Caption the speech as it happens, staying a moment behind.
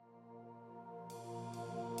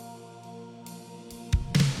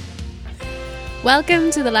Welcome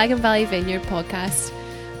to the Lagan Valley Vineyard podcast.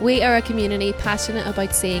 We are a community passionate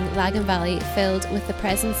about seeing Lagan Valley filled with the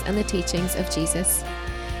presence and the teachings of Jesus.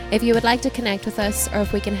 If you would like to connect with us or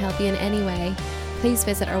if we can help you in any way, please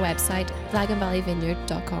visit our website,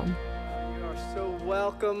 laganvalleyvineyard.com. You are so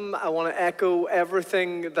welcome. I want to echo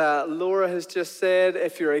everything that Laura has just said.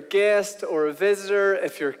 If you're a guest or a visitor,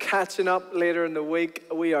 if you're catching up later in the week,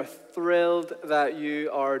 we are thrilled that you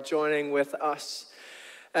are joining with us.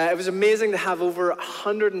 It was amazing to have over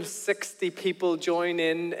 160 people join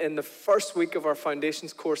in the first week of our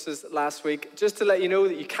foundations courses last week. Just to let you know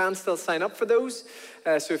that you can still sign up for those.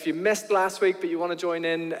 So if you missed last week but you want to join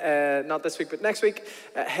in, not this week but next week,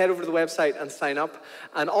 head over to the website and sign up.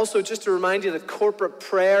 And also just to remind you that corporate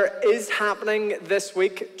prayer is happening this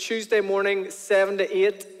week, Tuesday morning 7 to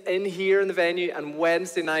 8 in here in the venue, and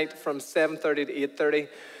Wednesday night from 7:30 to 8:30.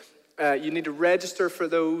 You need to register for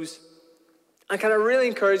those. I kind of really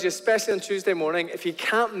encourage you, especially on Tuesday morning, if you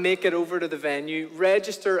can't make it over to the venue,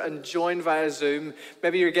 register and join via Zoom.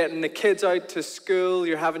 Maybe you're getting the kids out to school,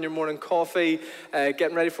 you're having your morning coffee,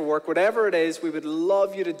 getting ready for work, whatever it is, we would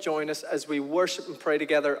love you to join us as we worship and pray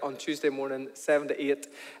together on Tuesday morning, 7 to 8,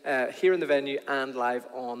 here in the venue and live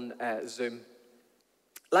on Zoom.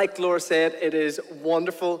 Like Laura said, it is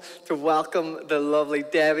wonderful to welcome the lovely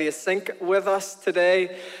Debbie Assink with us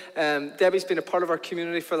today. Debbie's been a part of our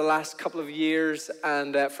community for the last couple of years,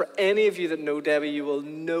 and for any of you that know Debbie, you will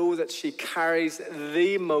know that she carries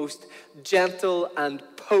the most gentle and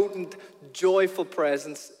potent, joyful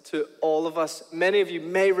presence to all of us. Many of you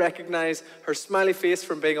may recognize her smiley face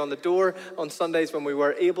from being on the door on Sundays when we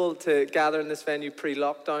were able to gather in this venue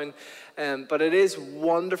pre-lockdown, but it is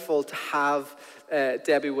wonderful to have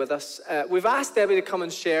Debbie with us. We've asked Debbie to come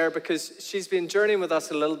and share because she's been journeying with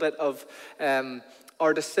us a little bit of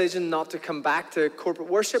our decision not to come back to corporate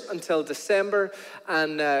worship until December,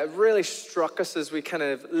 and really struck us as we kind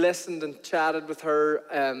of listened and chatted with her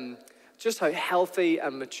just how healthy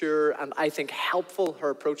and mature and I think helpful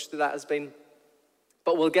her approach to that has been.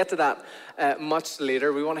 But we'll get to that much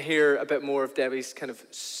later. We want to hear a bit more of Debbie's kind of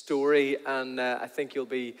story, and I think you'll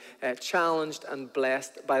be challenged and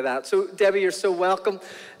blessed by that. So, Debbie, you're so welcome.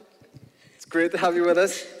 It's great to have you with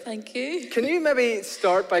us. Thank you. Can you maybe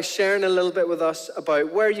start by sharing a little bit with us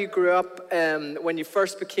about where you grew up, when you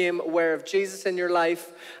first became aware of Jesus in your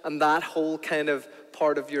life, and that whole kind of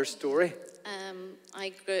part of your story?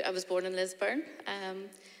 I was born in Lisburn.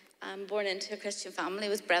 I'm born into a Christian family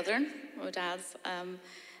with brethren. My dad's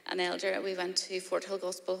an elder. We went to Fort Hill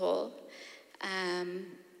Gospel Hall.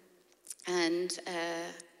 And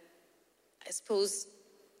I suppose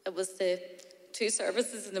it was the two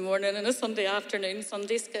services in the morning and a Sunday afternoon,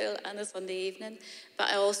 Sunday school and a Sunday evening. But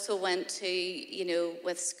I also went to,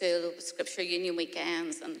 with school, Scripture Union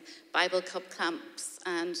weekends and Bible Cup camps,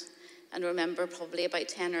 and remember probably about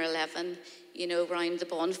 10 or 11, around the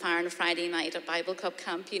bonfire on a Friday night at Bible Cup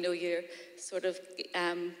camp, you're sort of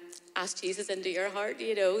asked Jesus into your heart,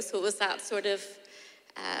 so it was that sort of,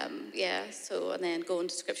 and then going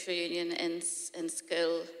to Scripture Union in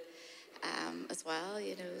school as well,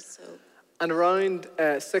 so. And around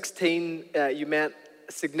 16, you met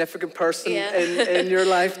a significant person in your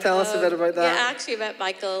life. Tell us a bit about that. Yeah, I actually met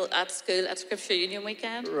Michael at school at Scripture Union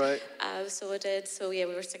weekend. Right. So I did. So we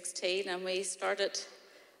were 16 and we started,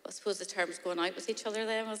 I suppose the term was going out with each other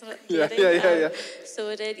then, wasn't it? Yeah. So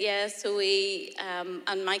I did, yeah. So we,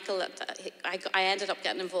 and Michael, I ended up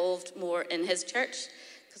getting involved more in his church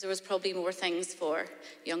because there was probably more things for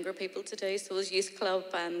younger people to do. So it was youth club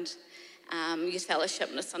and youth fellowship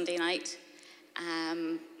on a Sunday night.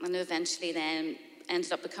 And eventually then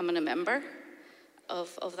ended up becoming a member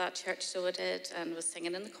of that church, so I did, and was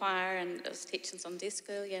singing in the choir and I was teaching Sunday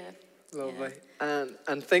school, Lovely. Yeah.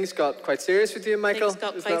 And things got quite serious with you and Michael? Things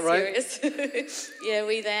got Is quite that right? serious.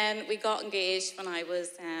 we got engaged when I was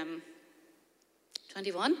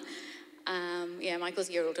 21. Michael's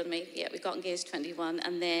a year older than me. Yeah, we got engaged 21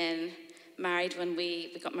 and then married when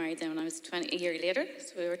we got married then when I was 20, a year later.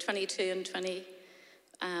 So we were 22 and 23,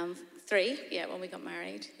 when we got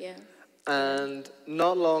married, And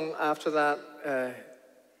not long after that,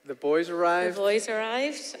 the boys arrived? The boys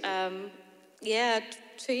arrived.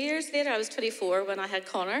 2 years later, I was 24 when I had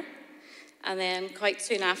Connor. And then quite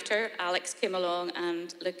soon after, Alex came along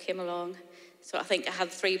and Luke came along. So I think I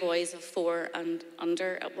had 3 boys of 4 and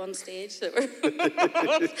under at one stage. It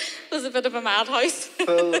was a bit of a madhouse.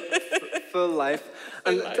 Full life.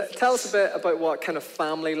 And tell us a bit about what kind of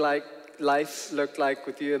family life looked like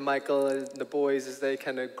with you and Michael and the boys as they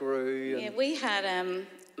kind of grew. Yeah, we had,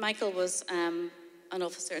 Michael was an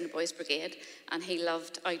officer in the boys brigade and he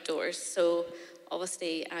loved outdoors. So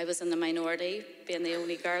obviously I was in the minority, being the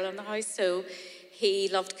only girl in the house. So he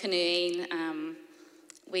loved canoeing.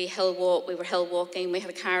 We were hill walking. We had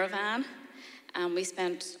a caravan. We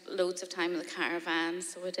spent loads of time in the caravan.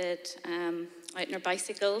 So we did out on our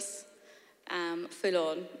bicycles, full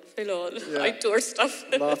on outdoor stuff.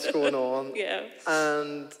 Lots going on. Yeah.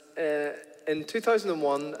 And in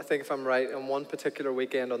 2001, I think if I'm right, on one particular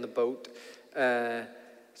weekend on the boat,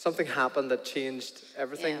 something happened that changed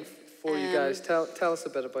everything for you guys. Tell us a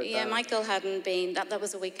bit about that. Yeah, Michael hadn't been, that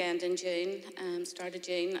was a weekend in June, start of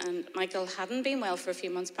June, and Michael hadn't been well for a few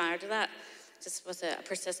months prior to that, just with a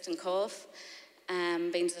persistent cough.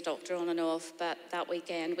 Been to the doctor on and off, but that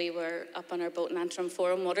weekend we were up on our boat in Antrim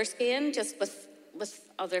Forum water skiing, just with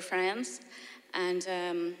other friends, and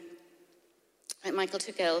Michael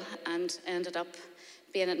took ill and ended up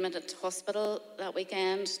being admitted to hospital that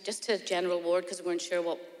weekend, just to general ward because we weren't sure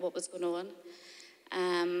what was going on.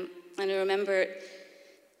 And I remember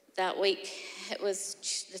that week, it was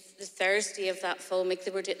the Thursday of that full week,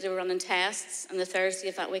 they were running tests, and the Thursday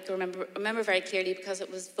of that week I remember very clearly because it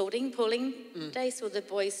was polling day, so the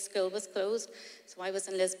boys' school was closed. So I was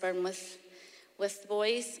in Lisburn with the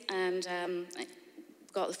boys, and I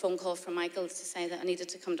got the phone call from Michael to say that I needed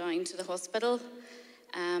to come down to the hospital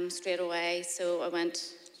straight away. So I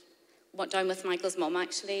went down with Michael's mum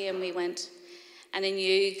actually, and we went. And I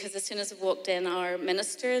knew, because as soon as I walked in, our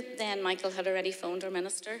minister, then Michael had already phoned our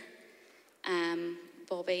minister,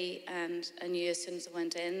 Bobby, and I knew as soon as I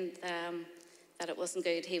went in that it wasn't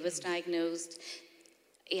good. He was diagnosed.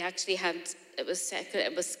 He actually had,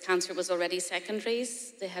 cancer was already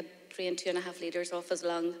secondaries. They had 3 and 2.5 litres off his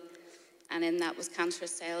lung, and in that was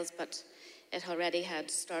cancerous cells, but it already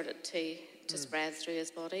had started to spread through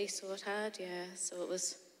his body, so it had, yeah. So it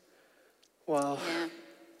was... Wow. Yeah.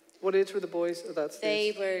 What age were the boys at that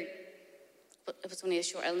stage? It was only a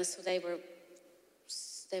short illness, so they were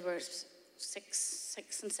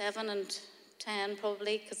 6 and 7 and 10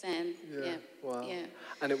 probably, because then, yeah. Wow. Yeah.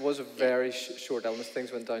 And it was a very short illness.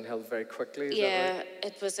 Things went downhill very quickly, is that right?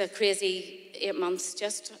 It was a crazy 8 months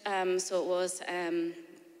just, so it was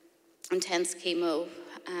intense chemo,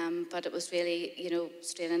 but it was really,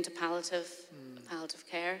 straight into palliative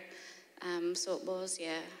care. So it was,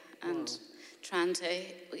 and... Wow.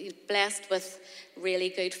 Blessed with really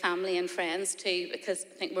good family and friends too, because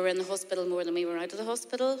I think we were in the hospital more than we were out of the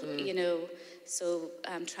hospital, so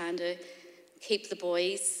I'm trying to keep the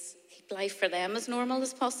boys, keep life for them as normal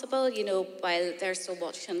as possible, while they're still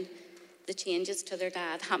watching the changes to their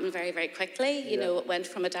dad happen very, very quickly. It went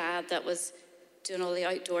from a dad that was doing all the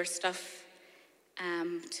outdoor stuff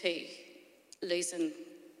to losing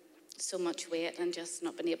so much weight and just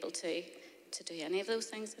not being able to do any of those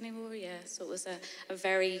things anymore, So it was a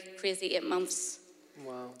very crazy 8 months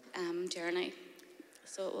journey.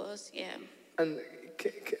 So it was, And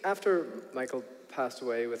after Michael passed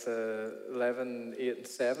away with 11, 8 and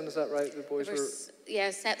 7, is that right? The boys were...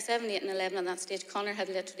 Yeah, 7, 8 and 11 at that stage. Connor had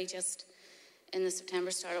literally just, in the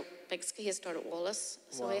September, started Big Ski, he started Wallace,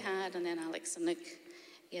 so he had, and then Alex and Nick,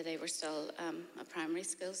 they were still at primary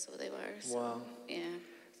school, so they were. So, wow. Yeah.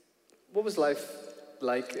 What was life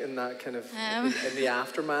like in that kind of, in the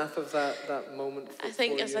aftermath of that moment? I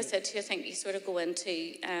think, as I said to you, I think you sort of go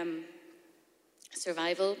into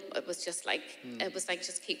survival. It was just like, it was like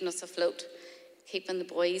just keeping us afloat, keeping the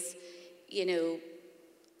boys, in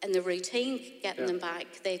the routine, getting them back.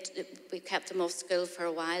 We kept them off school for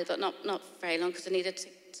a while, but not very long, because they needed to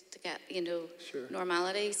get,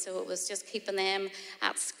 normality. So it was just keeping them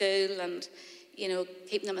at school and,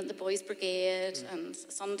 keeping them at the boys' brigade and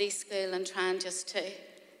Sunday school, and trying just to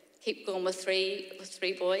keep going with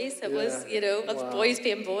three boys. It was, with boys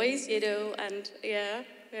being boys, and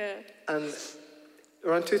And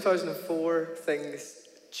around 2004, things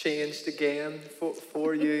changed again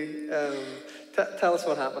for you. Tell us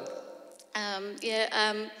what happened.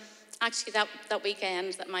 Actually, that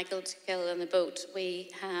weekend that Michael took ill on the boat, we,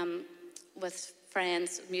 with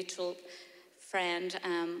friends, mutual friend,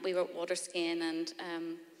 we were water skiing, and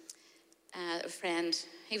a friend,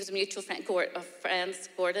 he was a mutual friend of friends,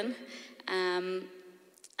 Gordon, and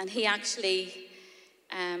he actually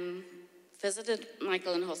visited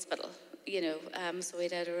Michael in hospital, so we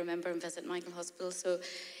did remember and visit Michael in hospital. So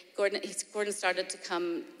Gordon started to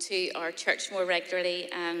come to our church more regularly,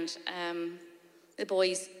 and the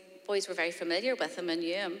boys were very familiar with him and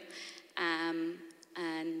knew him,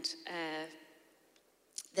 and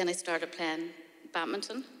then I started playing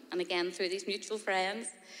badminton, and again through these mutual friends,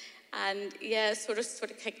 and sort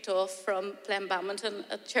of kicked off from playing badminton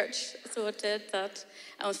at church. So it did that,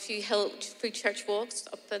 and a few church walks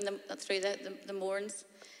up through the moorings.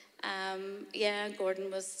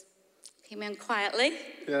 Gordon came in quietly.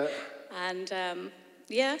 Yeah. And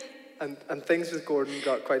yeah. And things with Gordon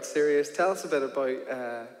got quite serious. Tell us a bit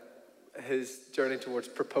about his journey towards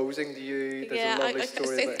proposing to you. There's a lovely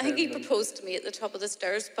story about him. I think he proposed to me at the top of the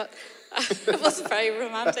stairs, but it wasn't very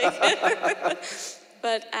romantic.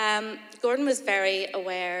 But Gordon was very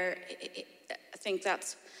aware. I think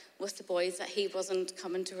that's with the boys, that he wasn't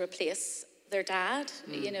coming to replace their dad.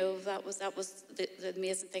 You know, that was the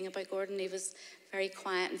amazing thing about Gordon. He was very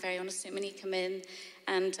quiet and very unassuming. He came in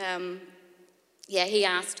and he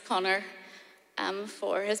asked Connor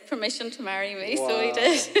for his permission to marry me, so he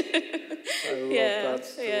did. I love that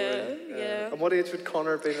story. Yeah. And what age would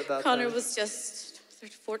Connor have been at that time? Connor was just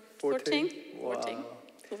 14. Wow. 14.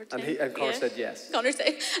 And Connor said yes.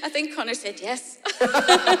 I think Connor said yes.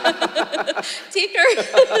 Take her.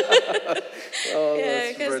 Oh,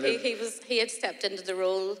 yeah, because he had stepped into the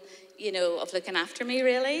role, you know, of looking after me.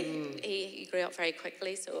 Really, he grew up very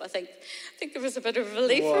quickly, so I think there was a bit of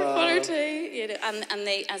relief for Connor too. You know, and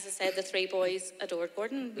they, as I said, the three boys adored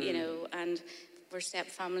Gordon. You know, and where step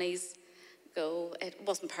families go, it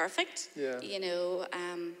wasn't perfect. Yeah. You know,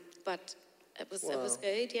 but it was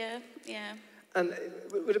good. Yeah. And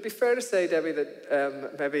would it be fair to say, Debbie,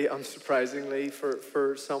 that maybe unsurprisingly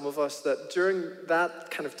for some of us, that during that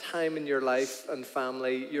kind of time in your life and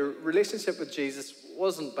family, your relationship with Jesus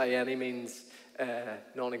wasn't by any means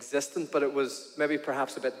non-existent, but it was maybe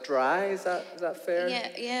perhaps a bit dry? Is that fair?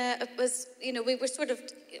 Yeah. It was. You know, we were sort of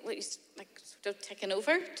taken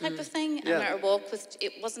over type of thing, and our walk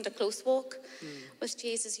it wasn't a close walk with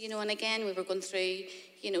Jesus. You know, and again we were going through,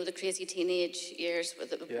 you know, the crazy teenage years with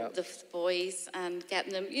the boys and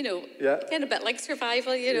getting them, you know, getting a bit like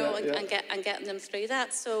survival, you know, and getting them through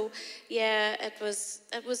that. So it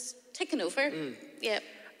was taken over. Yeah.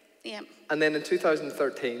 And then in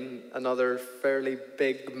 2013, another fairly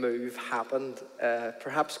big move happened,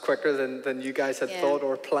 perhaps quicker than you guys had thought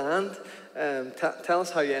or planned. Tell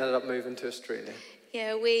us how you ended up moving to Australia.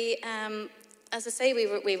 Yeah, we, as I say,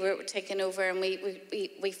 we were taken over, and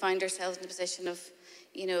we found ourselves in a position of,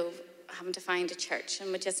 you know, having to find a church,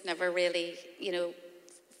 and we just never really, you know,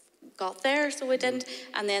 got there, so we didn't.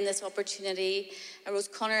 And then this opportunity arose.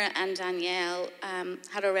 Connor and Danielle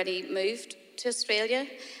had already moved to Australia,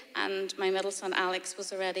 and my middle son Alex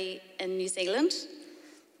was already in New Zealand.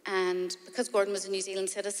 And because Gordon was a New Zealand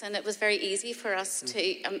citizen, it was very easy for us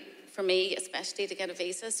to, for me especially, to get a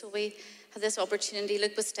visa. So we had this opportunity.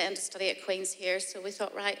 Luke was staying to study at Queen's here, so we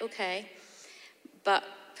thought, right, okay. But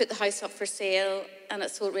put the house up for sale, and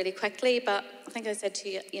it sold really quickly. But I think I said to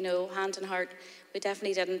you, you know, hand and heart, we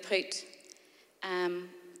definitely didn't put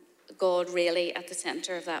God really at the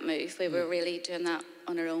centre of that move. We were really doing that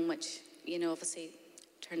on our own, which, you know, obviously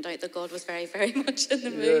turned out that God was very, very much in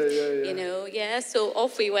the move. You know, so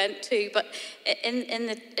off we went too. But in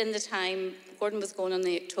the time, Gordon was going in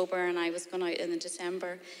the October, and I was going out in the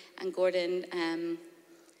December. And Gordon,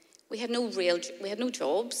 we had no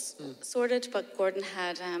jobs sorted, but Gordon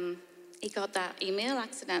had he got that email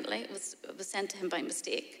accidentally. It was sent to him by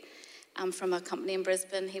mistake from a company in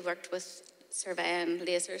Brisbane. He worked with surveying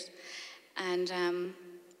lasers, and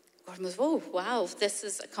Gordon was, oh, wow, this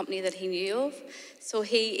is a company that he knew of. So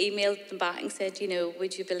he emailed them back and said, you know,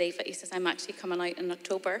 would you believe it? He says, I'm actually coming out in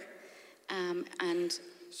October. And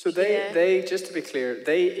so they, just to be clear,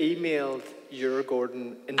 they emailed your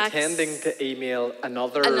Gordon intending to email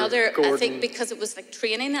another Gordon. I think because it was like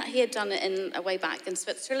training that he had done in a way back in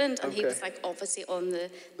Switzerland, and he was like obviously on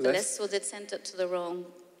the list, so they'd sent it to the wrong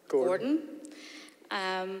Gordon.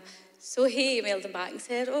 So he emailed them back and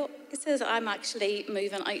said, he says, I'm actually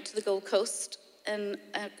moving out to the Gold Coast in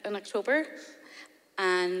October,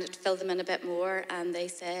 and filled them in a bit more, and they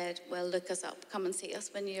said, well, look us up, come and see us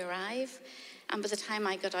when you arrive. And by the time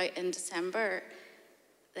I got out in December,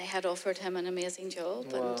 they had offered him an amazing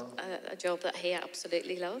job, and a job that he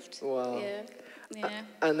absolutely loved. Wow. Yeah.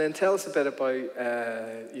 And then tell us a bit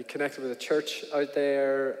about, you connected with a church out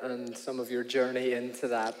there and some of your journey into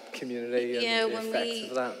that community and the effects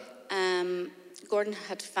of that. Gordon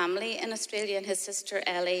had family in Australia, and his sister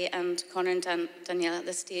Ellie and Connor and Danielle at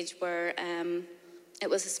this stage were, it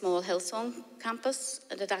was a small Hillsong campus.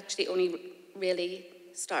 It had actually only really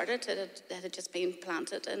started. It had just been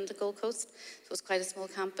planted in the Gold Coast. So it was quite a small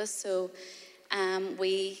campus. So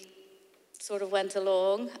we sort of went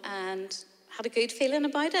along and had a good feeling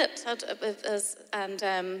about it.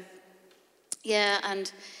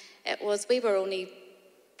 And it was, we were only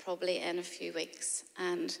probably in a few weeks,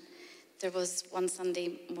 and there was one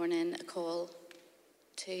Sunday morning a call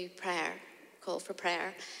for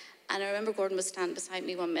prayer. And I remember Gordon was standing beside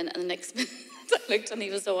me 1 minute, and the next minute I looked and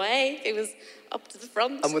he was away. He was up to the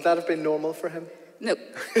front. And would that have been normal for him? No,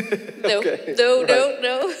 no, Okay, no, right.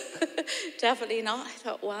 no, definitely not. I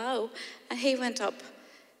thought, wow. And he went up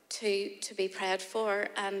to be prayed for,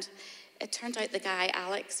 and it turned out the guy,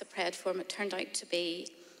 Alex, that prayed for him, it turned out to be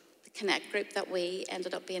the Connect group that we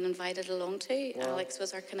ended up being invited along to. Wow. Alex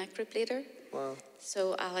was our Connect group leader. Wow.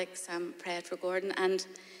 So Alex prayed for Gordon, and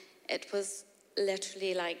it was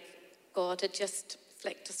literally like God had just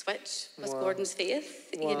flicked a switch with Wow. Gordon's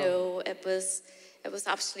faith. Wow. You know, it was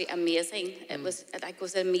absolutely amazing. It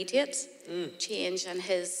was immediate change, and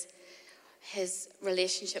his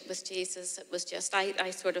relationship with Jesus. It was just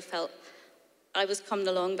I sort of felt I was coming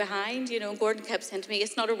along behind. You know, Gordon kept saying to me,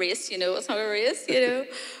 "It's not a race. You know, it's not a race." You know.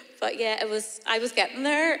 But yeah, I was getting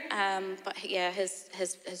there. But yeah,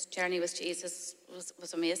 his journey with Jesus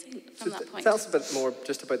was amazing from that point. Tell us a bit more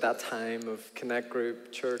just about that time of Connect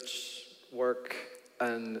Group, church, work,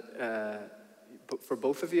 and for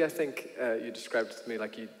both of you, I think you described it to me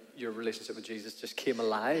like your relationship with Jesus just came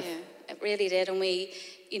alive. Yeah, it really did. And we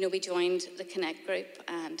joined the Connect Group,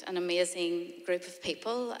 and an amazing group of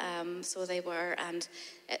people. So they were, and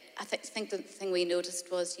I think the thing we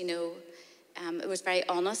noticed was, it was very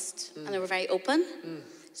honest and they were very open.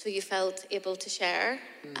 So you felt able to share,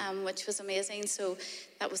 which was amazing. So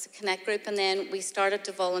that was the Connect Group. And then we started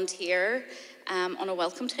to volunteer on a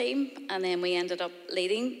welcome team. And then we ended up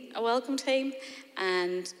leading a welcome team.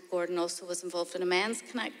 And Gordon also was involved in a men's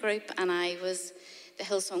Connect Group. And the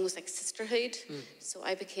Hillsong was like sisterhood. So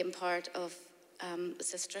I became part of the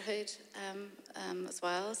sisterhood as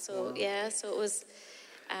well. So Wow. yeah, so it was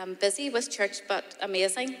busy with church, but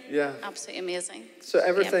amazing. Yeah. Absolutely amazing. So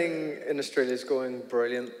everything in Australia is going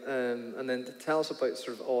brilliant. And then tell us about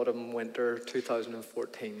sort of autumn, winter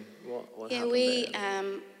 2014. What happened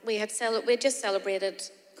then? We had just celebrated.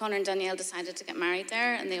 Connor and Danielle decided to get married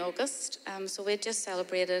there in the August. So we had just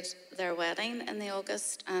celebrated their wedding in the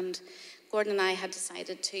August, and Gordon and I had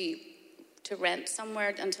decided to rent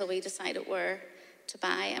somewhere until we decided where to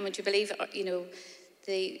buy. And would you believe,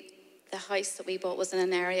 the house that we bought was in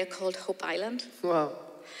an area called Hope Island. Wow.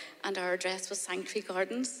 And our address was Sanctuary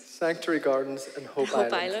Gardens. Sanctuary Gardens and Hope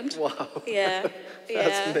Island. Wow. Yeah.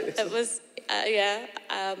 That's amazing. It was,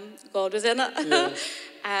 God was in it.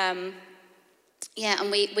 Yeah.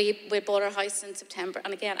 And we bought our house in September.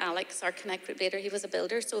 And again, Alex, our Connect Group leader, he was a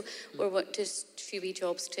builder. So we went to a few wee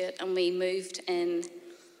jobs to it. And we moved in.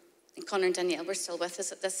 And Connor and Danielle were still with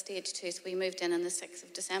us at this stage too. So we moved in on the 6th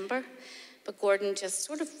of December. But Gordon just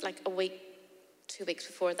sort of like a week, 2 weeks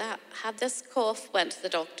before that, had this cough, went to the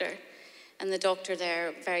doctor. And the doctor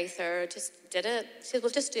there, very thorough, just did it. He said,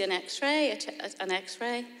 "We'll just do an x-ray, an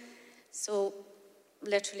x-ray." So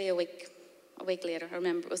literally a week later, I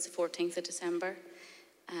remember it was the 14th of December,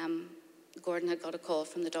 Gordon had got a call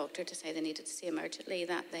from the doctor to say they needed to see him urgently,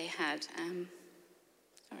 that they had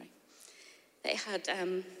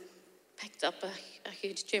picked up a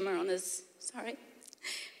huge tumour on his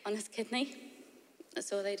kidney.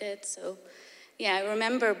 So they did. So, yeah, I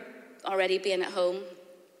remember already being at home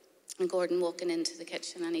and Gordon walking into the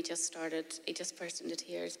kitchen, and he just burst into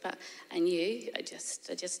tears. But I knew, I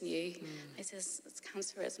just knew. I said, "It's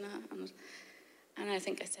cancer, isn't it?" And I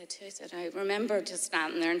think I said to him, I remember just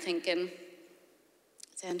standing there and thinking,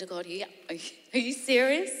 saying to God, "Are you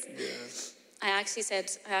serious?" Yeah. I actually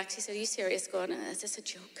said, "Are you serious, God? Is this a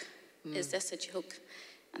joke? Is this a joke?"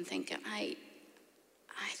 And thinking, I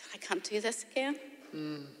can't do this again.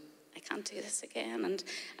 I can't do this again. And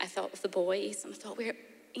I thought of the boys, and I thought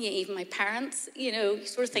even my parents, you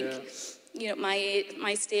sort of think,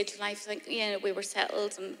 my stage of life, think, we were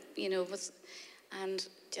settled, and, and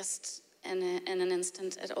just in an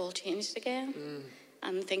instant, it all changed again.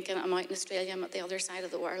 And thinking, I'm out in Australia, I'm at the other side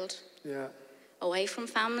of the world. Yeah. Away from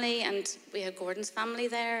family, and we had Gordon's family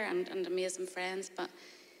there and amazing friends, but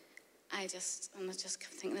I just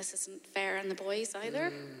kept thinking, this isn't fair on the boys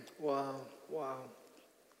either. Wow.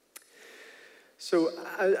 So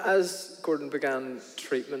as Gordon began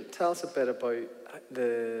treatment, tell us a bit about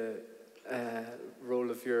the role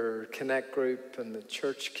of your Connect Group and the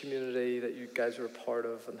church community that you guys were a part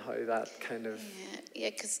of, and how that kind of... Yeah,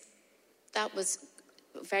 because that was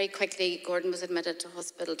very quickly, Gordon was admitted to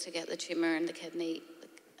hospital to get the tumour and the kidney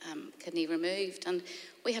removed. And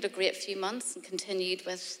we had a great few months and continued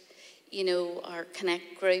with, our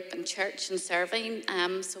Connect Group and church and serving.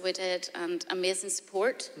 So we did, and amazing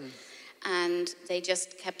support. And they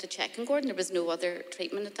just kept a check on Gordon. There was no other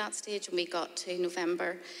treatment at that stage. And we got to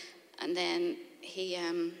November, and then he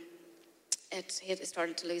had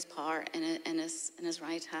started to lose power in his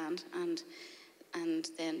right hand, and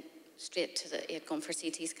then straight to he had gone for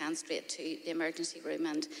CT scan, straight to the emergency room,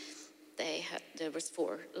 and there was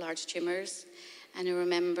 4 large tumours. And I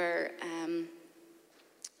remember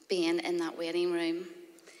being in that waiting room.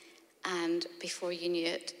 And before you knew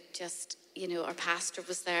it, just, our pastor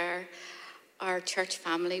was there, our church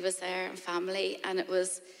family was there, and it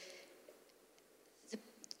was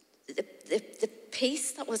the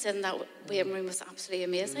peace that was in that waiting room was absolutely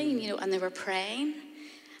amazing, and they were praying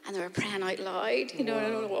out loud, I don't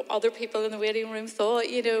know what other people in the waiting room thought,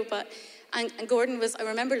 and Gordon was, I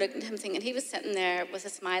remember looking at him thinking, he was sitting there with a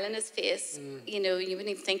smile on his face, you wouldn't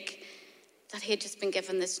even think that he had just been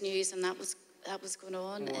given this news and that was going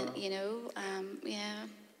on, yeah.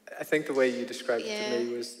 I think the way you described it to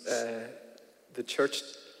me was the church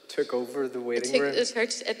took over the waiting room. The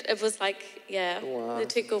church, it was like, they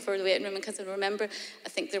took over the waiting room, because I remember, I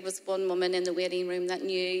think there was one woman in the waiting room that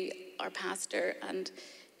knew our pastor, and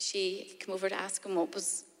she came over to ask him what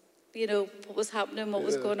was happening, what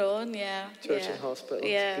was going on, Church and hospital,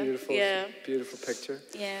 beautiful, beautiful picture.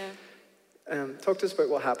 Talk to us about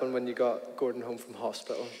what happened when you got Gordon home from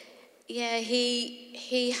hospital. Yeah,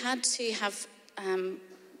 he had to have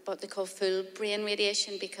what they call full brain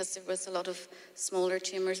radiation, because there was a lot of smaller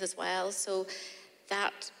tumours as well. So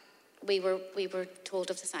that we were told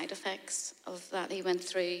of the side effects of that. He went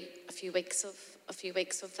through a few weeks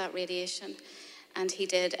of that radiation, and he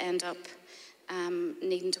did end up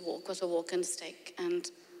needing to walk with a walking stick. And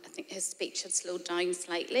I think his speech had slowed down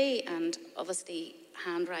slightly, and obviously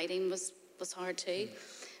handwriting was hard too.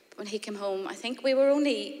 But when he came home, I think he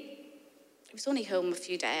was only home a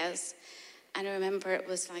few days, and I remember it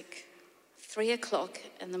was like 3:00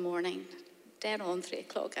 in the morning, dead on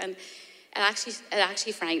 3:00, and it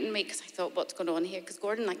actually frightened me, because I thought, what's going on here? Because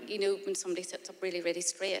Gordon, when somebody sits up really, really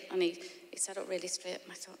straight, and he sat up really straight,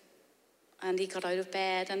 and I thought, and he got out of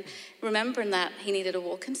bed, and remembering that he needed a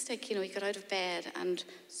walking stick, he got out of bed and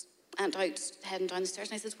went out heading down the stairs,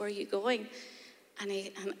 and I said, where are you going? And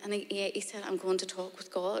he said, I'm going to talk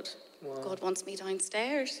with God. Wow. God wants me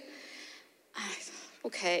downstairs. I thought,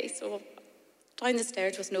 okay, so down the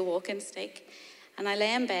stairs with no walking stick, and I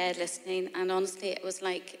lay in bed listening, and honestly it was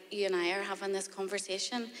like you and I are having this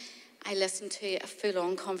conversation. I listened to a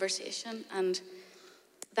full-on conversation, and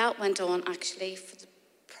that went on actually for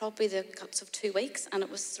probably the guts of 2 weeks, and it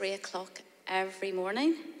was 3:00 every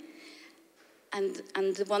morning. And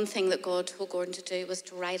the one thing that God told Gordon to do was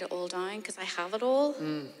to write it all down, because I have it all.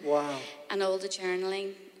 Wow. And all the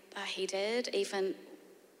journaling that he did, even,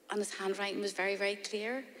 and his handwriting was very, very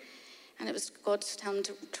clear. And it was God telling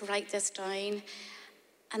him to write this down.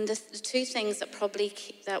 And the two things that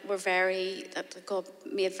that God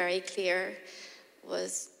made very clear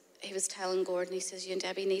was, he was telling Gordon, he says, you and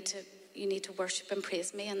Debbie you need to worship and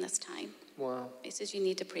praise me in this time. Wow. He says, you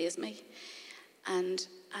need to praise me. And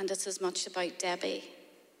it's as much about Debbie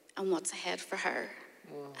and what's ahead for her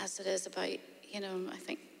as it is about, I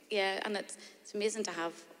think, and it's amazing to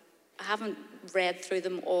have. I haven't read through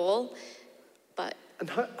them all, but... And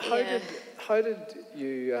how did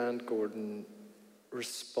you and Gordon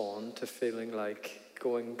respond to feeling like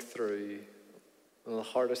going through one of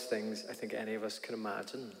the hardest things I think any of us can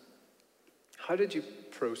imagine? How did you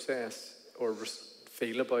process or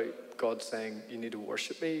feel about God saying, you need to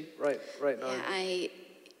worship me right now? I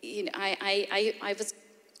was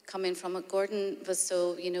coming from it. Gordon was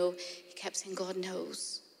so, he kept saying, God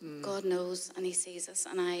knows. God knows, and he sees us.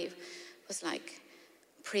 And I was like,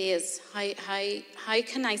 praise. How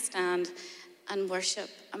can I stand and worship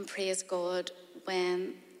and praise God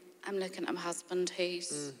when I'm looking at my husband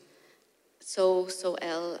who's so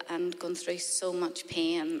ill and going through so much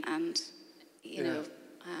pain, and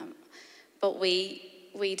but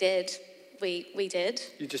we did. We did.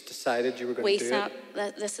 You just decided you were going to do it. We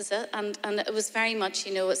sat. This is it, and it was very much,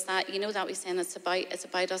 it's that, that we're saying it's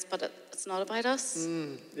about us, but it's not about us.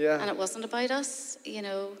 And it wasn't about us, and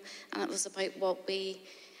it was about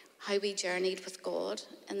how we journeyed with God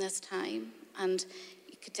in this time, and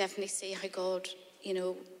you could definitely see how God,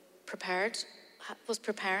 was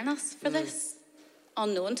preparing us for this,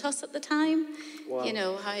 unknown to us at the time. Wow.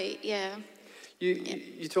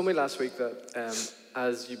 You told me last week that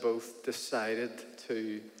as you both decided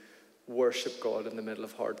to worship God in the middle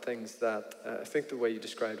of hard things, that I think the way you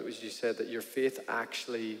described it was, you said that your faith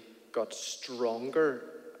actually got stronger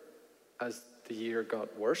as the year got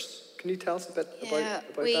worse. Can you tell us a bit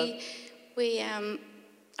about that?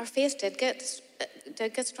 Our faith did get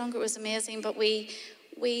stronger. It was amazing, but we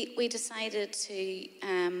decided to,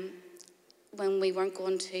 when we weren't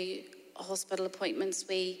going to hospital appointments,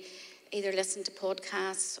 we either listened to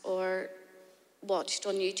podcasts or watched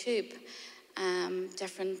on YouTube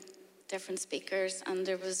different speakers. And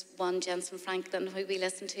there was one, Jensen Franklin, who we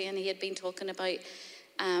listened to, and he had been talking about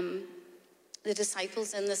the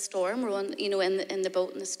disciples in the storm, rowing, in the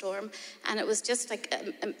boat in the storm, and it was just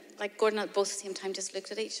like Gordon at both at the same time just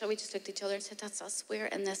looked at each other and said, "That's us. We're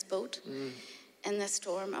in this boat, in this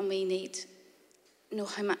storm, and we need, no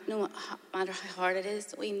matter how hard it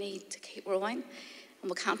is, we need to keep rowing,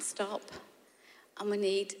 and we can't stop, and we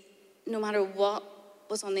need, no matter what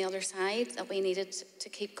was on the other side, that we needed to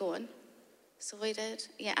keep going." So we did,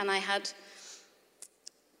 yeah. And I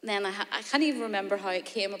can't even remember how it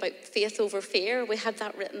came about faith over fear. We had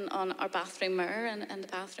that written on our bathroom mirror in the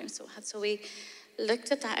bathroom. So we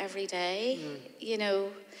looked at that every day,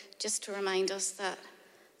 just to remind us that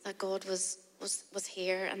God was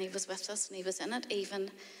here, and he was with us, and he was in it,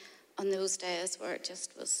 even on those days where it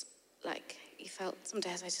just was like, you felt, some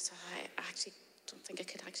days I actually don't think I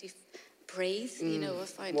could actually breathe,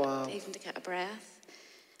 I found it, even to get a breath.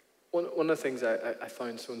 One of the things I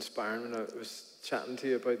found so inspiring when I was chatting to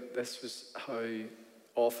you about this was how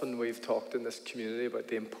often we've talked in this community about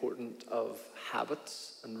the importance of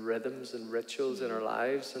habits and rhythms and rituals in our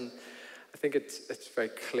lives. And I think it's very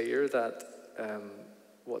clear that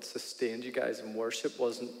what sustained you guys in worship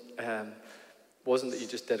wasn't that you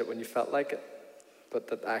just did it when you felt like it, but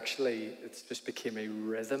that actually it just became a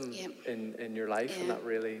rhythm in your life, and that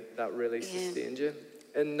really sustained you.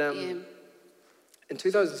 In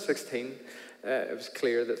 2016, it was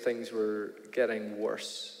clear that things were getting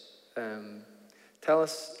worse. Tell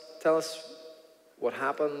us what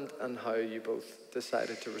happened and how you both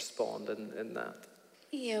decided to respond in that.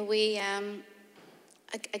 Yeah, we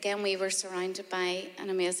were surrounded by an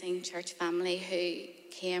amazing church family who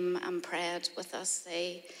came and prayed with us.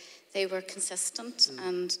 They were consistent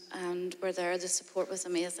and were there. The support was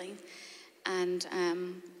amazing, and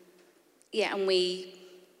and we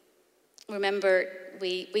remember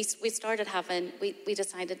we started having, we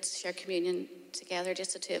decided to share communion together,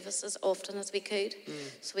 just the two of us, as often as we could.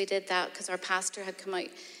 So we did that because our pastor had come out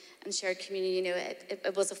and shared communion.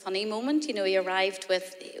 It was a funny moment. He arrived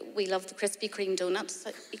with, we love the Krispy Kreme donuts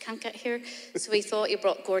that you can't get here. So we thought he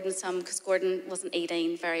brought Gordon some, because Gordon wasn't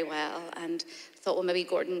eating very well, and thought, well, maybe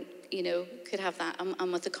Gordon, could have that,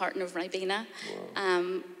 and with a carton of Ribena.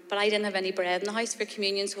 Wow. But I didn't have any bread in the house for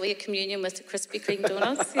communion, so we had communion with the Krispy Kreme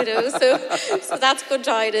donuts, So that's good.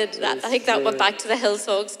 I think that went back to the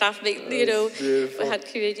Hillsong staff meeting, we had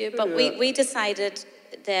communion. But we decided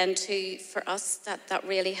then for us, that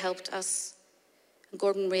really helped us.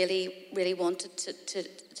 Gordon really, really wanted to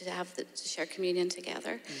share communion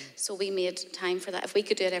together. So we made time for that. If we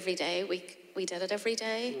could do it every day, we did it every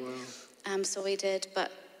day. Wow. So we did,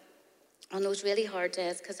 but on those really hard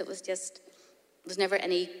days, because it was never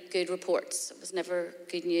any good reports. It was never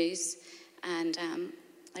good news. And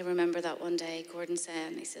I remember that one day Gordon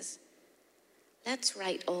said, he says, let's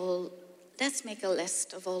make a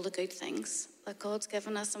list of all the good things that God's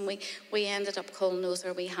given us. And we ended up calling those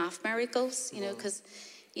our wee half miracles, because,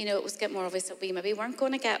 it was getting more obvious that we maybe weren't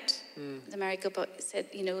going to get the miracle, but he said,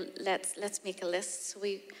 let's make a list. So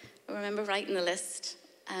I remember writing the list,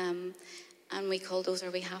 and we called those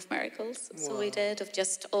our wee half miracles. Wow. So we did, of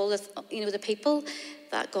just all the people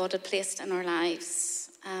that God had placed in our lives,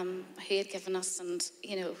 who he had given us, and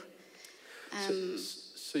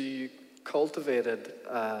So you cultivated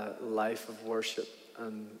a life of worship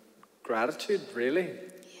and gratitude, really,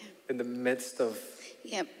 in the midst of.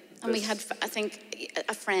 Yeah, and we had, I think,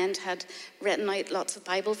 a friend had written out lots of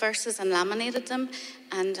Bible verses and laminated them,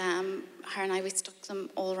 and her and I, we stuck them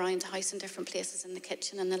all around the house in different places, in the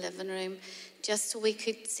kitchen and the living room, just so we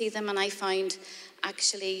could see them. And I found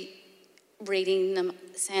actually reading them,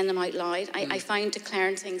 saying them out loud, I found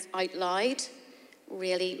declaring things out loud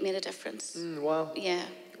really made a difference. Wow. Yeah.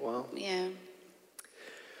 Wow. Yeah.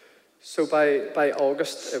 So by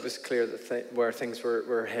August, it was clear that where things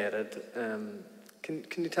were headed. Can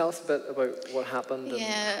you tell us a bit about what happened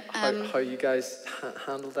and how you guys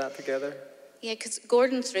handled that together? Yeah, because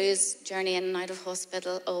Gordon, through his journey in and out of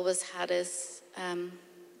hospital, always had his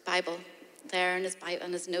Bible there, and his Bible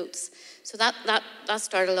and his notes. So that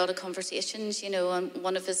started a lot of conversations, and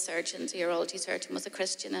one of his surgeons, a urology surgeon, was a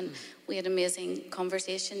Christian, and we had amazing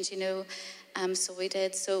conversations, so we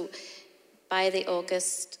did. So by the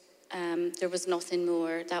August, there was nothing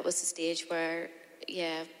more. That was the stage where,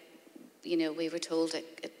 we were told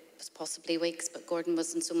it was possibly weeks, but Gordon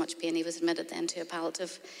was in so much pain. He was admitted then to a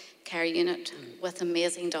palliative care unit with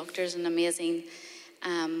amazing doctors and amazing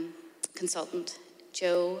consultant,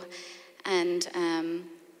 Joe. And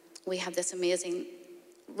we had this amazing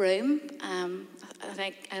room. I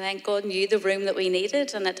think God knew the room that we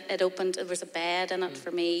needed, and it opened. There was a bed in it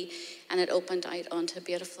for me, and it opened out onto a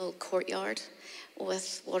beautiful courtyard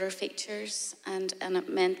with water features, and it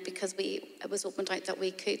meant, because it was opened out, that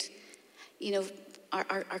we could, you know,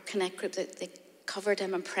 our Connect group, they covered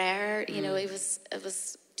him in prayer. You know, it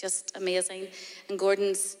was just amazing. And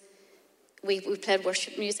Gordon's, we played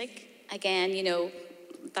worship music. Again, you know,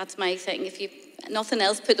 that's my thing. If you, nothing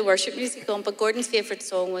else, put the worship music on. But Gordon's favourite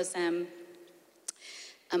song was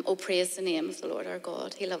Oh, praise the name of the Lord our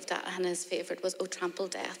God. He loved that. And his favourite was Oh, trample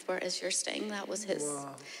death, where is your sting? That was his,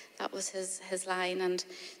 that was his line. And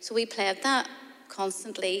so we played that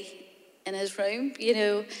constantly in his room, you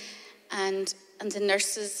know, and the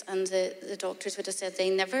nurses and the doctors would have said they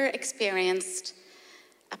never experienced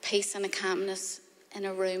a peace and a calmness in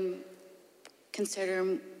a room,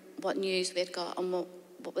 considering what news we had got and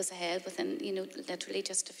what was ahead within, you know, literally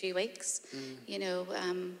just a few weeks. You know,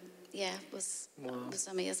 yeah, it was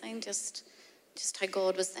amazing, just how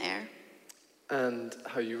God was there. And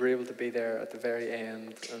how you were able to be there at the very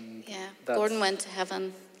end. And yeah, Gordon went to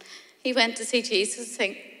heaven. He went to see Jesus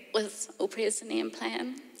with Oh, praise the name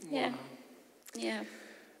playing. Yeah. Wow. Yeah.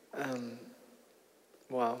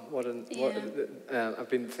 Wow, I've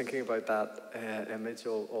been thinking about that image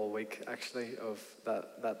all week, actually, of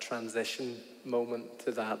that transition moment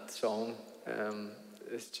to that song.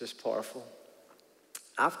 It's just powerful.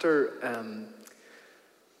 After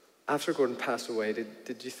Gordon passed away,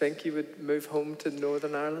 did you think you would move home to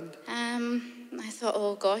Northern Ireland? I thought,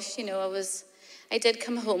 oh gosh, you know, I did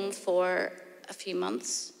come home for a few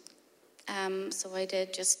months. So I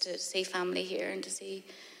did, just to see family here and to see,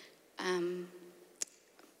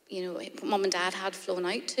 you know, Mum and Dad had flown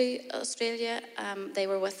out to Australia. They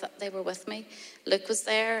were with me. Luke was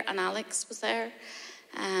there and Alex was there.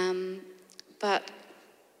 But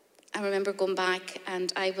I remember going back,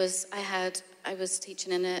 and I was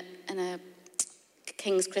teaching in a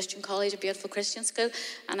King's Christian College, a beautiful Christian school,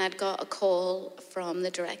 and I'd got a call from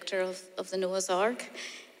the director of the Noah's Ark,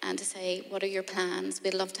 and to say, what are your plans?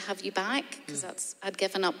 We'd love to have you back, because I'd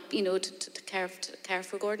given up, you know, to care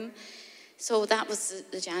for Gordon. So that was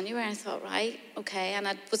the January. I thought, right, okay, and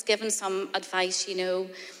I was given some advice, you know,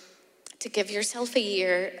 to give yourself a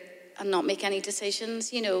year and not make any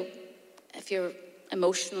decisions, you know, if you're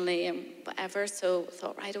emotionally and whatever. So I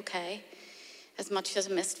thought, right, okay. As much as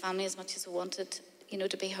I missed family, as much as I wanted, you know,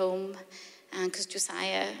 to be home, and because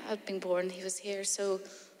Josiah had been born, he was here. So,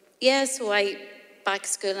 yeah, so I back to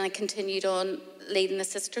school, and I continued on leading the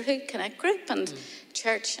Sisterhood Connect group and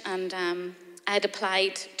church, and I had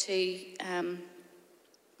applied to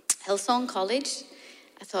Hillsong College.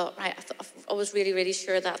 I thought, right, I was really, really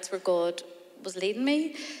sure that's where God was leading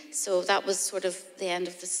me. So that was sort of the end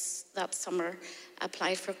of that summer. I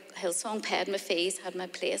applied for Hillsong, paid my fees, had my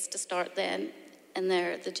place to start then in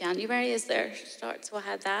there. The January is their start, so I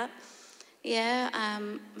had that. Yeah,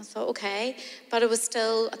 I thought, okay. But I was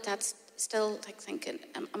still like thinking,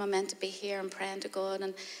 am I meant to be here and praying to God?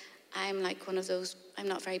 And I'm like one of those, I'm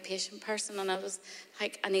not a very patient person, and I was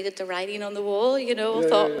like, I needed the writing on the wall, you know. I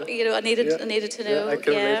thought, you know, I needed to know. I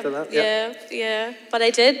can relate to that. Yeah. But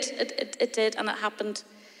I did. It did, and it happened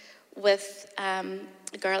with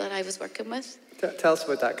a girl that I was working with. Tell us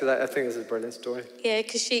about that, because I think it's a brilliant story. Yeah,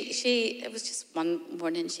 because she, it was just one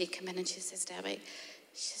morning, she came in and she says, Debbie,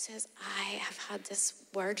 she says, I have had this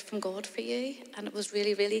word from God for you, and it was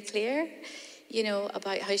really, really clear, you know,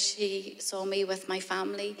 about how she saw me with my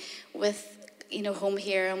family, with, you know, home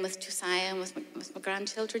here, and with Josiah and with my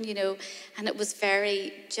grandchildren, you know, and it was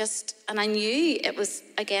very just, and I knew it was,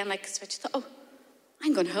 again, like a switch. I thought, oh,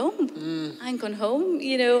 I'm going home. I'm going home,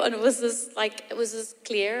 you know, and it was as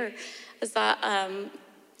clear as that,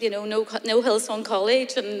 you know, no Hillsong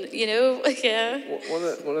College, and, you know, yeah. One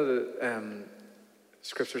of the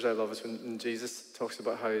scriptures I love is when Jesus talks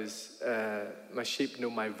about how my sheep know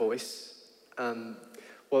my voice. And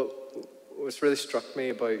what's really struck me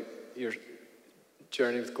about your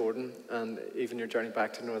journey with Gordon, and even your journey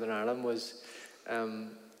back to Northern Ireland, was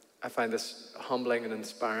I find this humbling and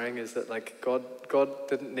inspiring, is that like God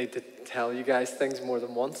didn't need to tell you guys things more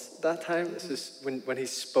than once that time. It's just when he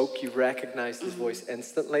spoke, you recognized his voice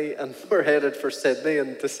instantly, and we're headed for Sydney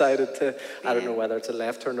and decided to, I don't know whether it's a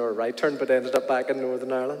left turn or a right turn, but ended up back in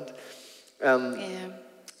Northern Ireland.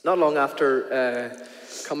 Not long after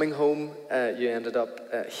coming home, you ended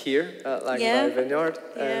up here at Valley Vineyard.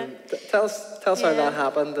 Tell us how that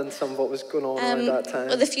happened and some of what was going on around that time.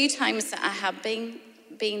 Well, the few times that I have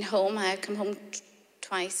been home, I had come home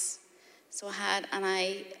twice. So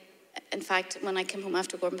in fact, when I came home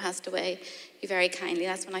after Gordon passed away, you very kindly,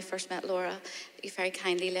 that's when I first met Laura, you very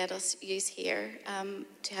kindly let us use here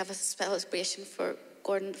to have a celebration for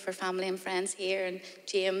Gordon, for family and friends here, and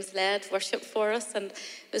James led worship for us, and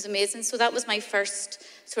it was amazing. So that was my first.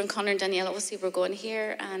 So when Connor and Danielle obviously were going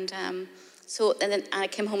here, and then I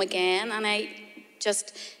came home again, and I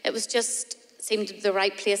it was just seemed the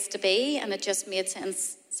right place to be, and it just made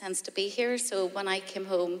sense to be here. So when I came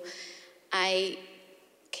home, I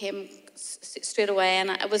came straight away,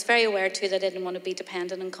 and I was very aware too that I didn't want to be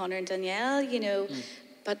dependent on Connor and Danielle,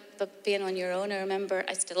 but being on your own, I remember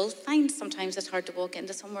I still find sometimes it's hard to walk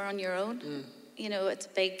into somewhere on your own. It's a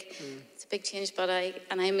big change. But I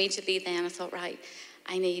immediately then I thought, right,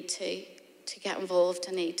 I need to get involved.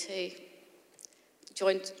 I need to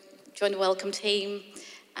join the welcome team.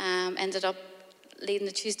 Ended up leading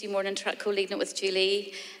the Tuesday morning track, co-leading it with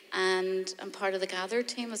Julie, and I'm part of the Gather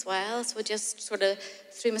team as well. So I just sort of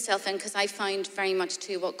threw myself in, because I found very much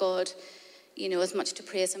too what God, as much to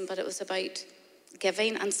praise him, but it was about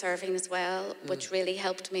giving and serving as well, which really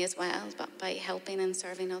helped me as well. But by helping and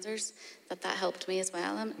serving others, that helped me as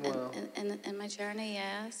well in my journey.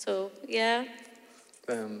 Yeah. So yeah.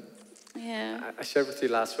 Yeah. I shared with you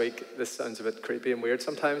last week, this sounds a bit creepy and weird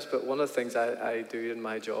sometimes, but one of the things I do in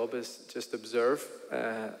my job is just observe.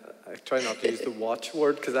 I try not to use the watch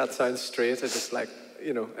word, because that sounds straight. I just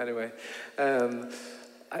anyway.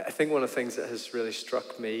 I think one of the things that has really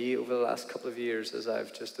struck me over the last couple of years as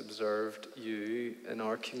I've just observed you in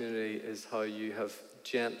our community is how you have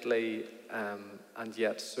gently and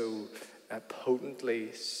yet so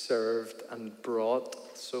potently served and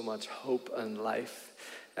brought so much hope and life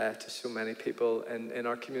to so many people in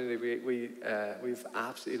our community. We've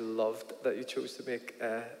absolutely loved that you chose to make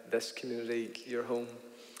this community your home.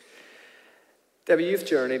 Debbie, you've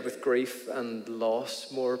journeyed with grief and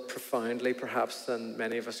loss more profoundly perhaps than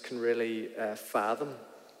many of us can really fathom.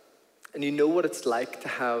 And you know what it's like to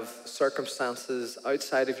have circumstances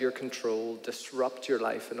outside of your control disrupt your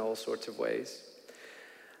life in all sorts of ways.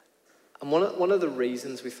 And one of the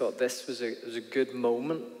reasons we thought this was a good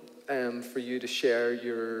moment for you to share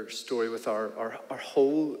your story with our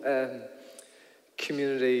whole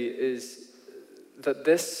community is that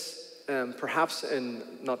this, perhaps in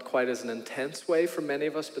not quite as an intense way for many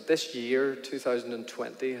of us, but this year,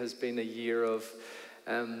 2020, has been a year of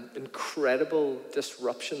incredible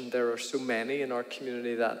disruption. There are so many in our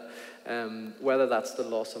community that, whether that's the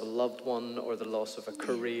loss of a loved one or the loss of a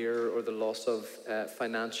career or the loss of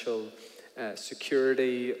financial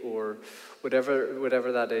security or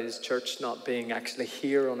whatever that is, church not being actually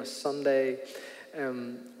here on a Sunday.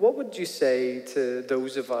 What would you say to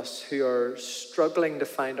those of us who are struggling to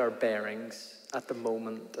find our bearings at the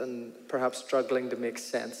moment and perhaps struggling to make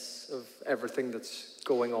sense of everything that's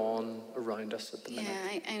going on around us at the minute?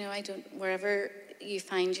 Yeah, I know. Wherever you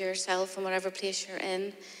find yourself and whatever place you're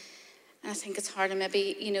in, I think it's hard, and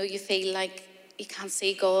maybe, you feel like you can't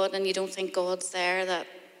see God and you don't think God's there, that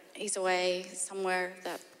he's away somewhere,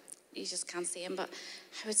 that you just can't see him. But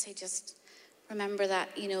I would say just remember that,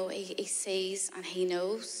 he sees and he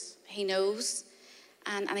knows,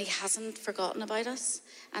 and he hasn't forgotten about us,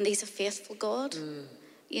 and he's a faithful God.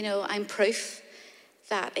 I'm proof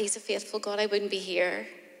that he's a faithful God. I wouldn't be here,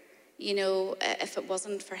 if it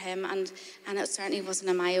wasn't for him, and it certainly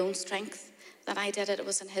wasn't in my own strength that I did it. It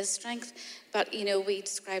was in his strength. But, we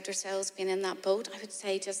described ourselves being in that boat. I would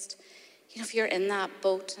say just, if you're in that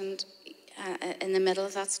boat and in the middle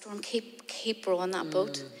of that storm, keep rowing that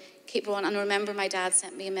boat. Keep rowing. And remember, my dad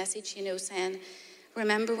sent me a message, saying,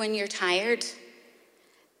 remember when you're tired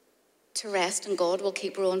to rest, and God will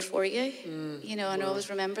keep rowing for you. And I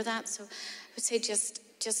always remember that. So I would say just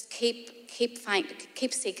keep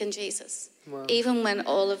seeking Jesus. Wow. Even when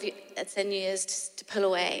all of you, it's in you is to pull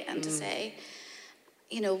away and to say,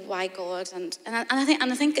 why God? And I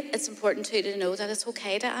think it's important too to know that it's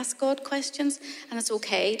okay to ask God questions, and it's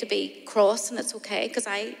okay to be cross, and it's okay, because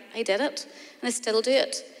I did it, and I still do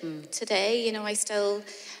it today. I still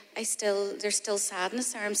there's still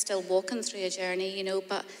sadness there. I'm still walking through a journey,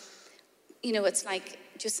 but it's like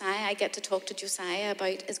Josiah. I get to talk to Josiah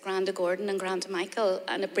about his Granda Gordon and Granda Michael,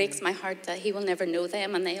 and it breaks my heart that he will never know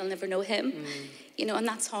them and they'll never know him. And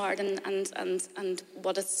that's hard, and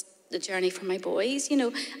what it's the journey for my boys,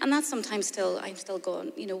 and that's sometimes I'm still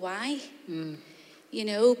going, why?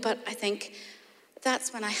 But I think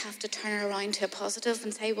that's when I have to turn around to a positive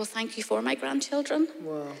and say, well, thank you for my grandchildren.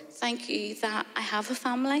 Wow. Thank you that I have a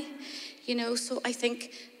family, so I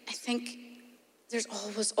think there's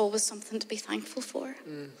always something to be thankful for.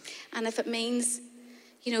 And if it means,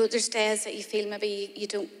 there's days that you feel maybe you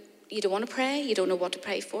don't want to pray, you don't know what to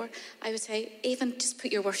pray for, I would say even just put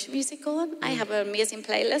your worship music on. I have an amazing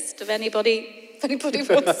playlist if anybody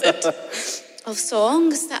wants it, of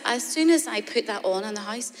songs that as soon as I put that on in the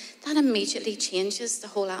house, that immediately changes the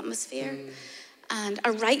whole atmosphere. And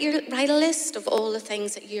write a list of all the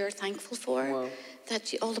things that you're thankful for,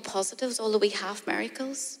 all the positives, all the wee half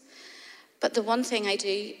miracles. But the one thing I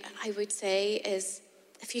would say is,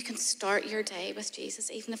 if you can start your day with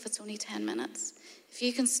Jesus, even if it's only 10 minutes, if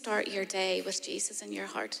you can start your day with Jesus in your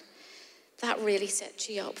heart, that really sets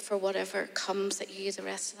you up for whatever comes at you the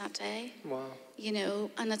rest of that day. Wow. You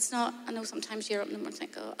know, and it's not, I know sometimes you're up in the morning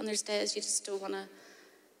and think, oh, and there's days you just don't want to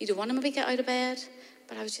maybe get out of bed.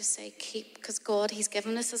 But I would just say because God, he's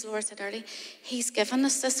given us, as Laura said earlier, he's given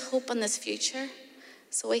us this hope and this future.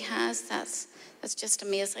 So he has, that's just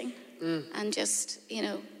amazing. And just, you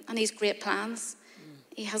know, and he's great plans.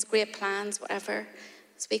 He has great plans, whatever,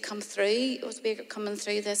 as we're coming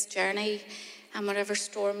through this journey and whatever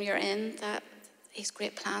storm you're in, that he's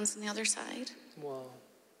great plans on the other side. Wow.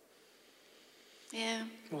 Yeah.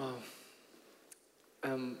 Wow.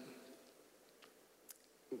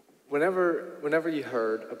 Whenever you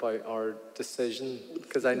heard about our decision,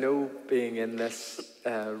 because I know being in this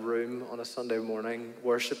room on a Sunday morning,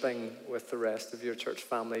 worshiping with the rest of your church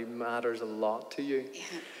family matters a lot to you.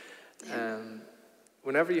 Yeah.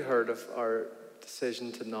 Whenever you heard of our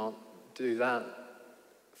decision to not do that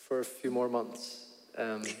for a few more months,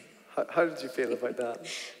 how did you feel about that?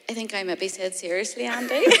 I think I maybe said, seriously,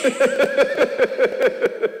 Andy?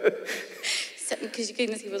 Because you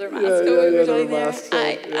couldn't see with her mask down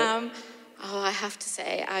there. I have to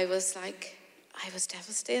say, I was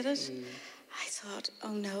devastated. I thought,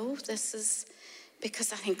 oh no, this is,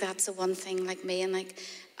 because I think that's the one thing, like me and like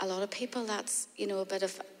a lot of people, that's, you know, a bit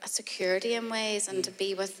of a security in ways, and to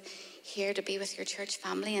be with your church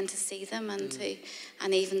family and to see them, and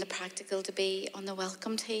and even the practical, to be on the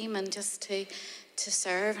welcome team and just to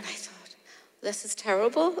serve. And I thought, this is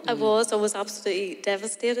terrible. I was absolutely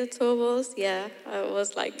devastated. So I was, I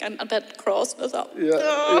was like, and a bit cross. I thought,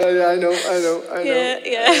 I know.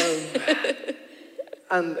 Yeah.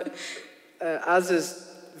 And as is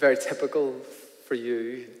very typical for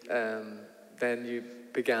you, then you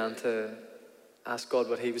began to ask God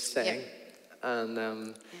what he was saying. And I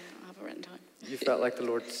have it written down. You felt like the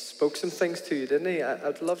Lord spoke some things to you, didn't he?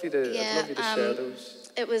 I'd love you to share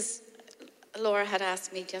those. It was, Laura had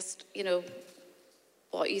asked me just, you know,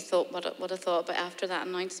 what I thought about after that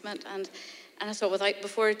announcement, and I thought,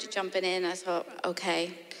 before jumping in, I thought,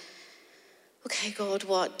 okay, God,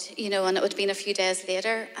 what, you know? And it would have been a few days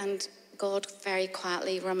later, and God very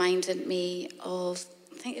quietly reminded me of,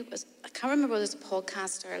 I can't remember whether it was a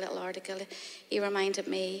podcast or a little article. He reminded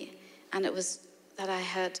me, and it was that I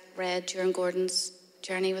had read during Gordon's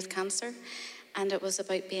journey with cancer, and it was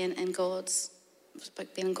about being in God's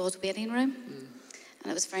waiting room,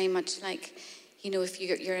 and it was very much like, you know, if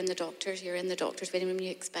you're in the doctor's waiting room,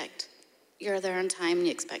 you're there on time, and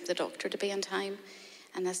you expect the doctor to be on time.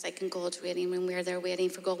 And that's like in God's waiting room, we're there waiting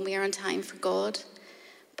for God, and we're on time for God,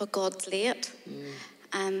 but God's late,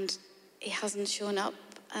 and he hasn't shown up,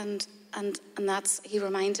 and that's, he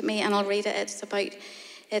reminded me, and I'll read it.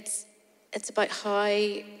 It's about how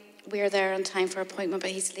we're there on time for our appointment, but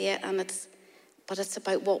he's late, and it's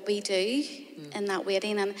about what we do in that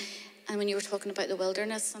waiting. And when you were talking about the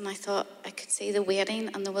wilderness, and I thought I could see the waiting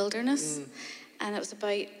and the wilderness, and it was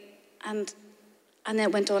about, and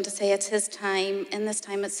it went on to say, it's his time. In this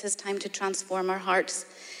time, it's his time to transform our hearts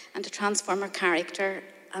and to transform our character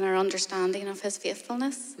and our understanding of his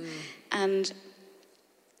faithfulness. And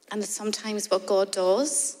it's sometimes what God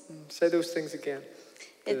does. Say those things again.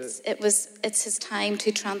 It's his time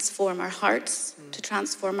to transform our hearts, to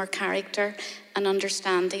transform our character and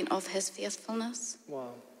understanding of his faithfulness.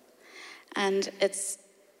 Wow. And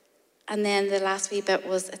then the last wee bit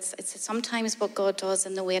was, it's sometimes what God does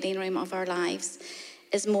in the waiting room of our lives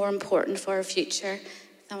is more important for our future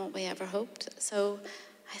than what we ever hoped. So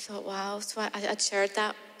I thought, wow. So I shared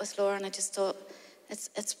that with Laura, and I just thought,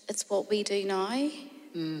 it's what we do now,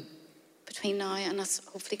 between now and us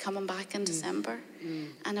hopefully coming back in December,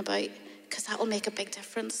 and because that will make a big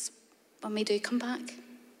difference when we do come back.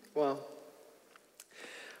 Wow.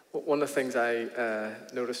 One of the things I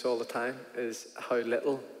notice all the time is how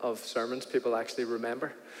little of sermons people actually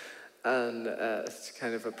remember. And it's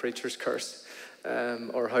kind of a preacher's curse.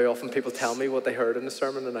 Or how often people tell me what they heard in the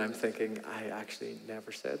sermon, and I'm thinking, I actually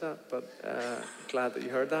never said that, but glad that you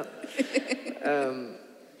heard that.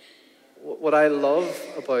 What I love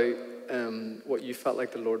about what you felt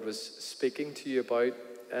like the Lord was speaking to you about,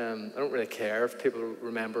 I don't really care if people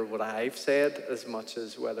remember what I've said as much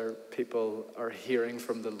as whether people are hearing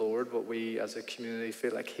from the Lord what we as a community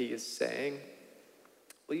feel like he is saying.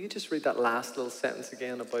 Will you just read that last little sentence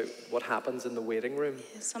again about what happens in the waiting room?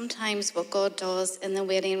 Sometimes what God does in the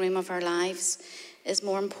waiting room of our lives is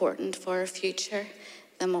more important for our future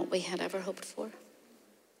than what we had ever hoped for.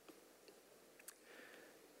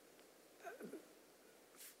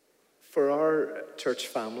 For our church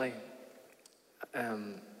family,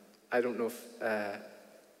 I don't know if,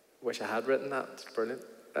 wish I had written that, it's brilliant.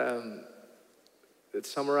 It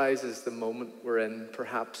summarizes the moment we're in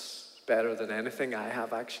perhaps better than anything I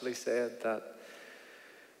have actually said. That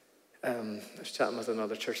I was chatting with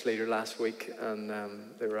another church leader last week, and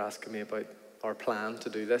they were asking me about our plan to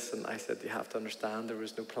do this, and I said, you have to understand there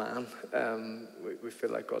was no plan. We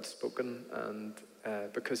feel like God's spoken, and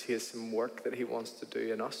because he has some work that he wants to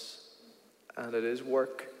do in us, and it is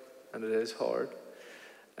work, and it is hard,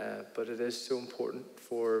 but it is so important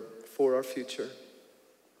for our future.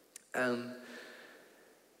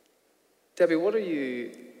 Debbie, what are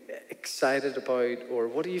you excited about, or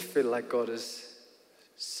what do you feel like God is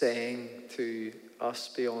saying to us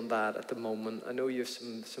beyond that at the moment? I know you have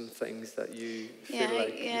some things that you feel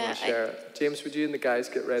like you want to share. James, would you and the guys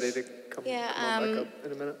get ready to come on back up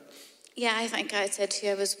in a minute? Yeah, I think I said to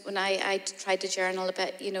you, when I tried to journal a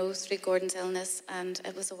bit, through Gordon's illness, and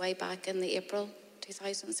it was a way back in the April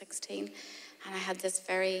 2016, and I had this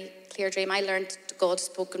very clear dream. I learned God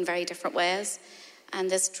spoke in very different ways, and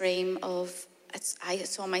this dream I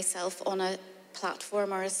saw myself on a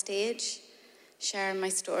platform or a stage sharing my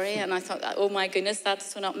story, and I thought, oh my goodness,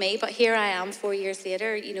 that's so not me. But here I am 4 years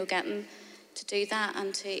later, getting to do that,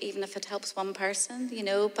 and to, even if it helps one person,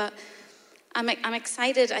 but I'm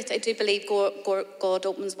excited. I do believe God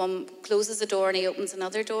closes a door and he opens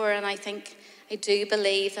another door, and I do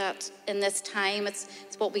believe that in this time, it's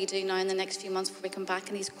what we do now in the next few months before we come back,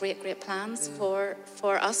 and these great plans for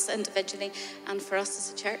us individually and for us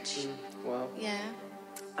as a church. Wow. Yeah.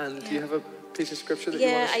 And do you have a piece of scripture that you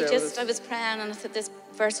want to share with us? I was praying, and I thought this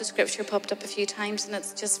verse of scripture popped up a few times, and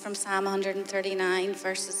it's just from Psalm 139,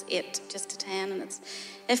 verses 8 just to 10, and it's,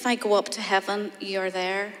 if I go up to heaven, you're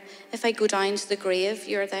there. If I go down to the grave,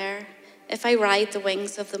 you're there. If I ride the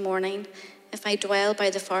wings of the morning, if I dwell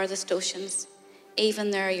by the farthest oceans,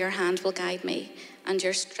 even there your hand will guide me, and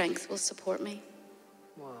your strength will support me.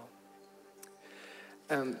 Wow.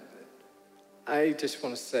 I just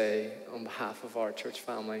want to say, on behalf of our church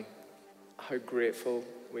family, how grateful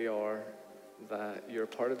we are that you're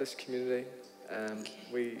part of this community.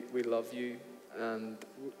 We love you, and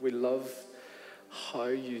we love how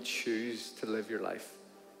you choose to live your life.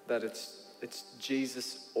 That it's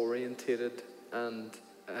Jesus orientated, and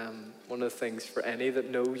one of the things for any that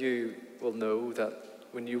know you will know that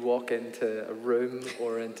when you walk into a room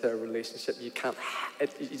or into a relationship, you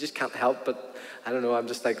just can't help but, I don't know, I'm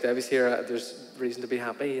just like, Debbie's here, there's reason to be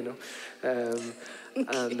happy, and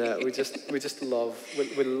we just love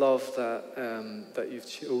that you've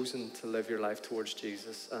chosen to live your life towards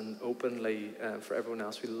Jesus, and openly for everyone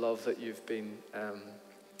else. We love that you've been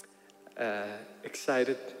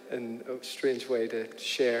excited in a strange way to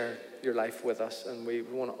share your life with us, and we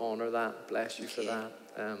want to honor that. Bless you for that.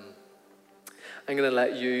 I'm going to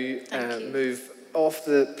let you move off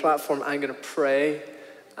the platform. I'm going to pray,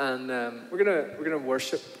 and we're going to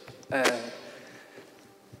worship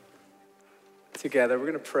together. We're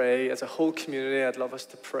going to pray as a whole community. I'd love us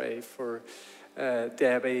to pray for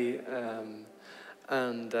Debbie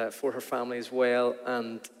and for her family as well,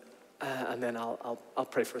 and then I'll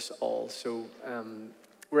pray for us all. So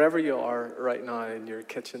wherever you are right now, in your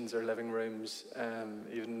kitchens or living rooms,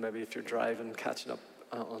 even maybe if you're driving, catching up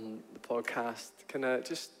on the podcast, can I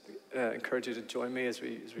just encourage you to join me as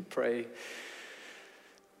we pray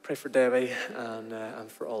for Debbie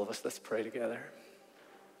and for all of us. Let's pray together.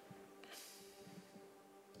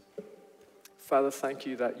 Father, thank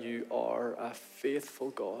you that you are a faithful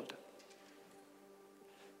God.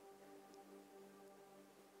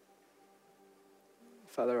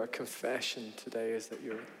 Father, our confession today is that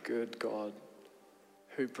you're a good God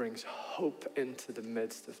who brings hope into the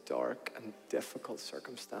midst of dark and difficult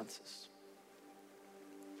circumstances.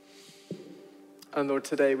 And Lord,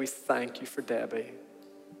 today we thank you for Debbie.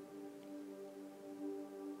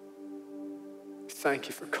 Thank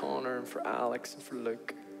you for Connor and for Alex and for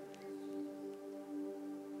Luke.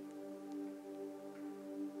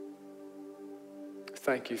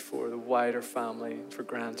 Thank you for the wider family and for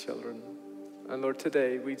grandchildren. And Lord,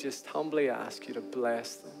 today we just humbly ask you to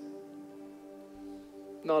bless them.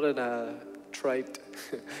 Not in a trite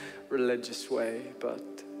religious way,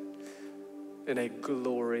 but in a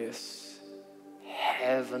glorious,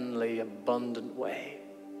 heavenly, abundant way.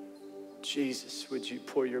 Jesus, would you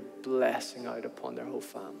pour your blessing out upon their whole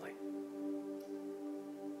family?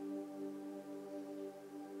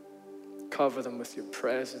 Cover them with your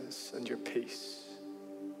presence and your peace.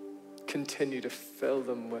 Continue to fill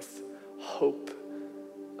them with hope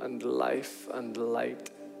and life and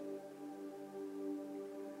light.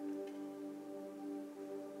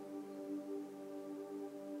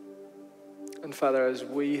 And Father, as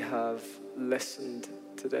we have listened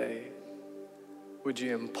today, would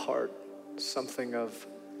you impart something of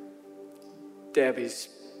Debbie's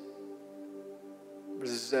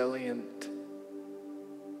resilient,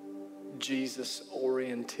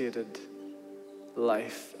 Jesus-orientated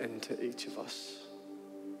life into each of us.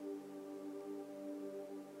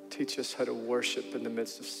 Teach us how to worship in the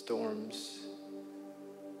midst of storms.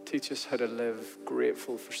 Teach us how to live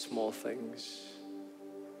grateful for small things.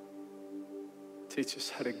 Teach us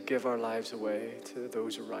how to give our lives away to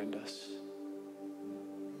those around us.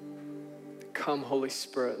 Come, Holy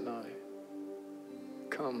Spirit, now.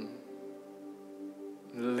 Come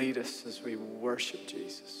and lead us as we worship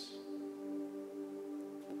Jesus.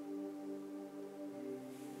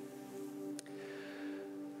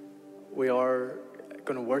 We are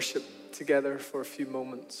going to worship together for a few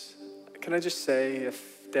moments. Can I just say,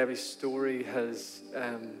 if Debbie's story has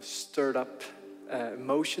stirred up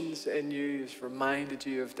emotions in you, has reminded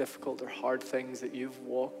you of difficult or hard things that you've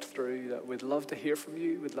walked through, that we'd love to hear from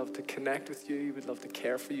you, we'd love to connect with you, we'd love to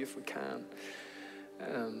care for you if we can.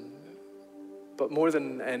 But more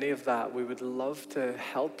than any of that, we would love to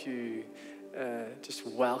help you just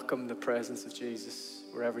welcome the presence of Jesus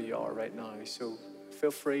wherever you are right now. So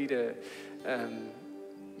feel free to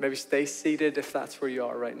maybe stay seated if that's where you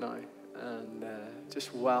are right now. And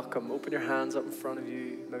just welcome. Open your hands up in front of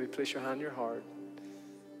you. Maybe place your hand on your heart.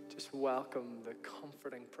 Just welcome the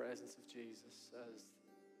comforting presence of Jesus as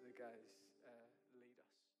the guys